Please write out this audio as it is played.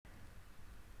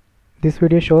This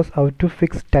video shows how to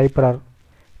fix type error.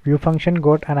 View function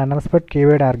got an unexpected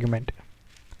keyword argument.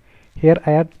 Here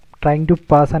I am trying to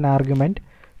pass an argument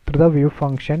to the view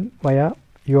function via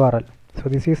URL. So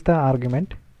this is the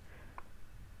argument.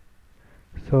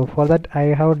 So for that I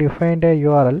have defined a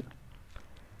URL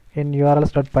in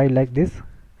urls.py like this.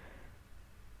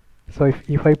 So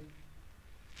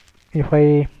if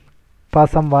I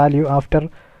pass some value after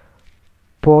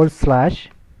poll slash,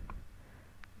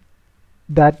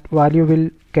 that value will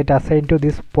get assigned to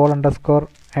this poll underscore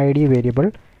id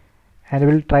variable and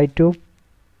will try to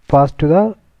pass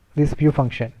to this view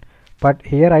function. But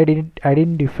here I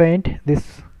didn't define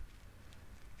this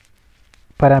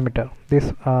parameter,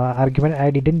 this argument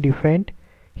I didn't define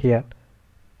here.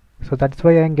 So that's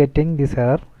why I am getting this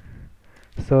error.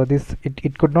 So this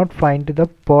it could not find the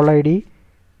poll id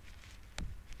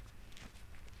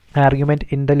argument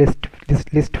in the this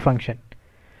list function.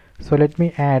 So let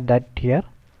me add that here,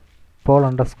 poll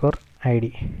underscore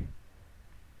id.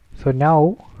 So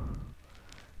now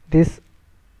this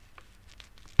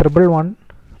triple one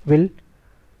will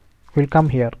come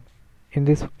here in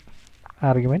this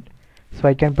argument, so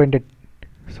I can print it.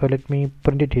 So let me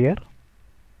print it here.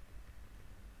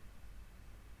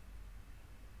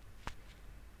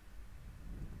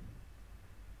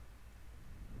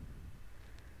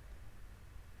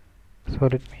 So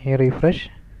let me refresh.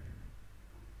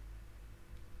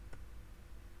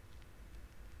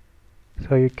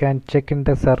 So you can check in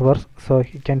the servers, so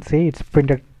you can see it's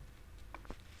printed.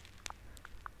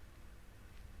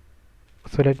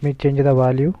 So let me change the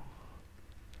value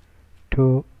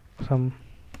to some.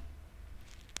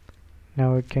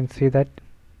 Now you can see that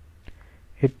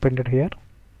it printed here,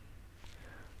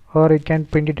 or you can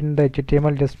print it in the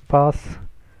HTML. Just pass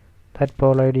that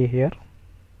poll id here.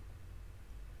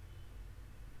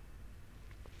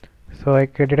 So I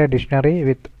created a dictionary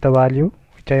with the value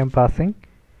which I am passing.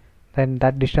 Then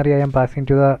that dictionary I am passing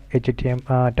to the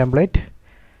HTML template.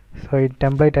 So in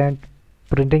template I am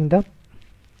printing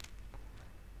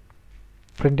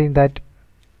that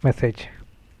message.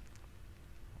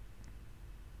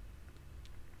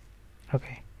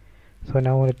 Okay, so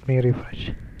now let me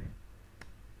refresh.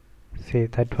 See,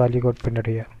 that value got printed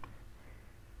here.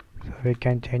 So we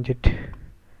can change it.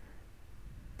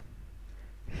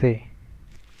 See,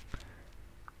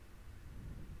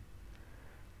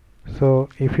 so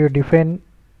if you define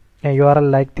a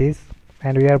URL like this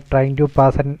and we are trying to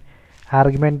pass an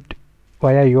argument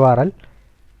via URL,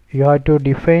 you have to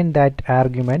define that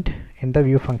argument in the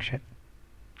view function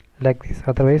like this,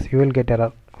 otherwise you will get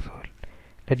error. So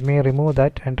let me remove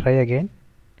that and try again.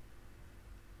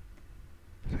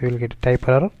 So you will get a type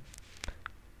error.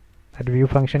 That view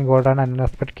function got an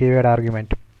unexpected keyword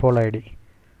argument, poll id.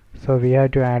 So we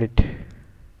have to add it.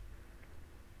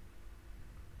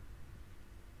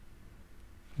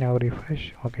 Now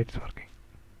refresh. Okay, it's working.